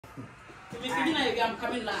I'm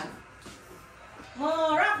coming live.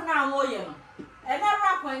 More rap now, William. And I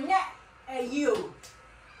rap on yet a you.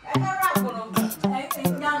 And I rap on them.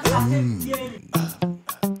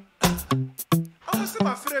 I was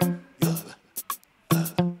my friend.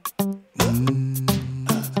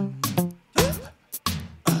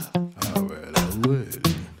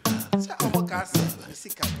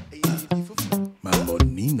 My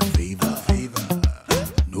money in a favor.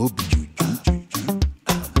 No be juju.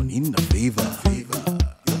 My money in a favor.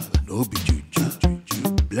 No be juju.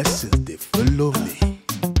 Blessings they follow me.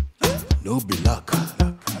 No be luck.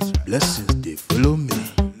 Blessings they follow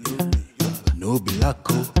me. No be luck.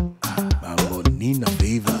 My money in a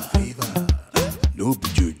favor. No be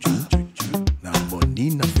juju. My money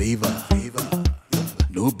in a favor.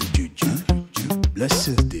 No be juju.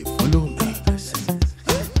 Blessings they follow me.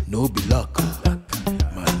 No be luck.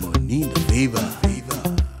 My money in a favor.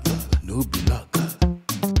 No be luck.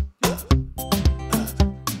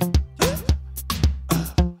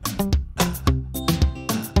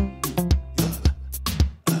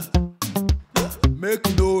 Make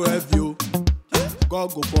no review.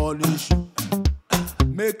 God go punish you.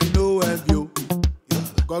 Make no review.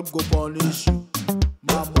 God go punish you.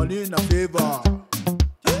 My money in a favor.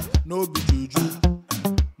 No be juju.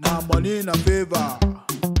 My money in a favor.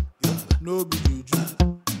 No be juju.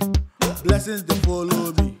 Blessings they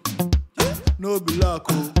follow me. No be luck.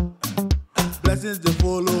 Oh. Blessings they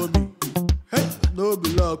follow me. Hey, no be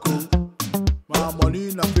luck. Oh. My money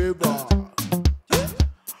in a favor.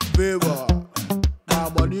 My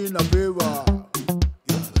money in a favor.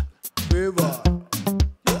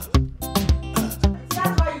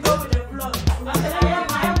 That's why you go with the flow.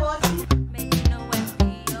 Make no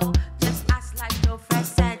envy, just act like your friend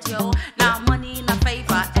said, yo. Now money in a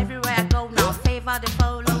favor, everywhere I go now, favor they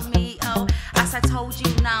follow me, oh. As I told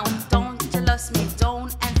you now, don't jealous me,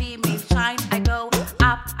 don't envy me. Shine, I go,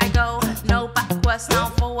 up, I go, no backwards, now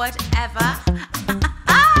forward, ever.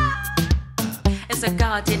 It's a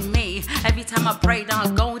God in me. Every time I pray down,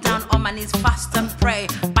 I go down on my knees, fast and pray.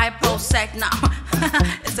 Bible said now,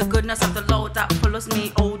 it's the goodness of the Lord that follows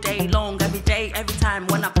me all day long, every day, every time.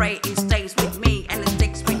 When I pray, it stays with me and it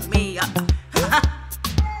sticks with me.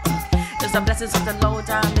 It's the blessings of the Lord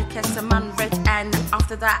that makes a man rich, and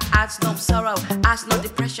after that adds no sorrow, adds no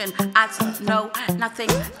depression, adds no nothing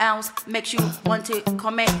else. Makes you want to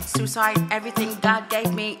commit suicide. Everything God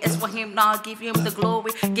gave me is for Him. Now give Him the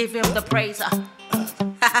glory, give Him the praise.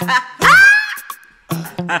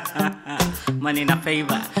 Money in a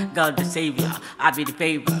favor, God the savior. I be the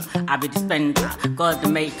favor, I be the spender. God the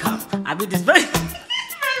maker, I be the spender.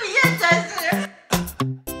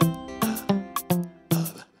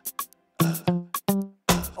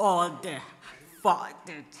 All the fuck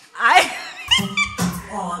did I?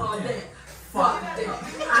 All the fuck did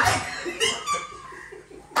I?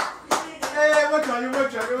 Hey, what are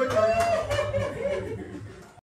you?